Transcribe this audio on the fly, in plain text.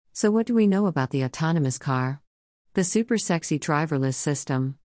So, what do we know about the autonomous car? The super sexy driverless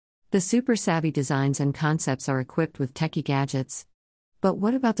system. The super savvy designs and concepts are equipped with techie gadgets. But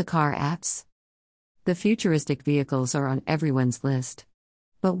what about the car apps? The futuristic vehicles are on everyone's list.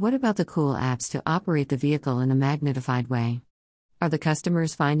 But what about the cool apps to operate the vehicle in a magnetified way? Are the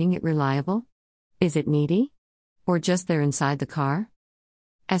customers finding it reliable? Is it needy? Or just there inside the car?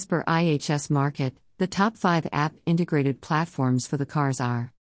 As per IHS Markit, the top 5 app integrated platforms for the cars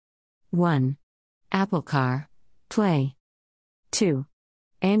are: 1. Apple Car Play. 2.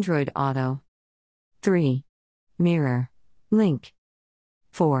 Android Auto. 3. Mirror Link.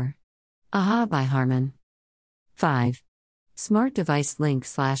 4. Aha by Harman. 5. Smart Device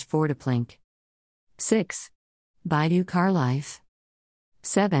Link/FortiPlink. 6. Baidu Car Life.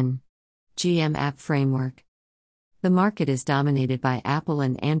 7. GM App Framework. The market is dominated by Apple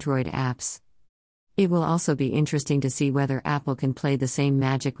and Android apps. It will also be interesting to see whether Apple can play the same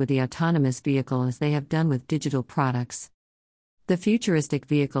magic with the autonomous vehicle as they have done with digital products. The futuristic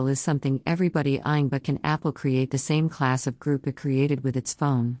vehicle is something everybody eyeing, but can Apple create the same class of group it created with its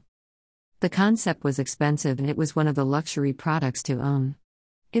phone? The concept was expensive and it was one of the luxury products to own.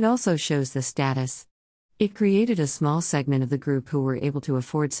 It also shows the status. It created a small segment of the group who were able to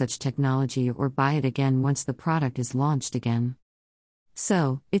afford such technology or buy it again once the product is launched again.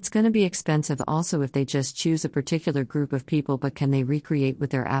 So, it's going to be expensive also if they just choose a particular group of people, but can they recreate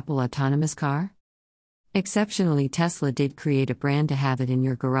with their Apple autonomous car? Exceptionally, Tesla did create a brand to have it in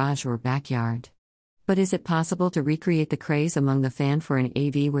your garage or backyard. But is it possible to recreate the craze among the fan for an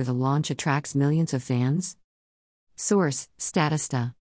AV where the launch attracts millions of fans? Source: Statista.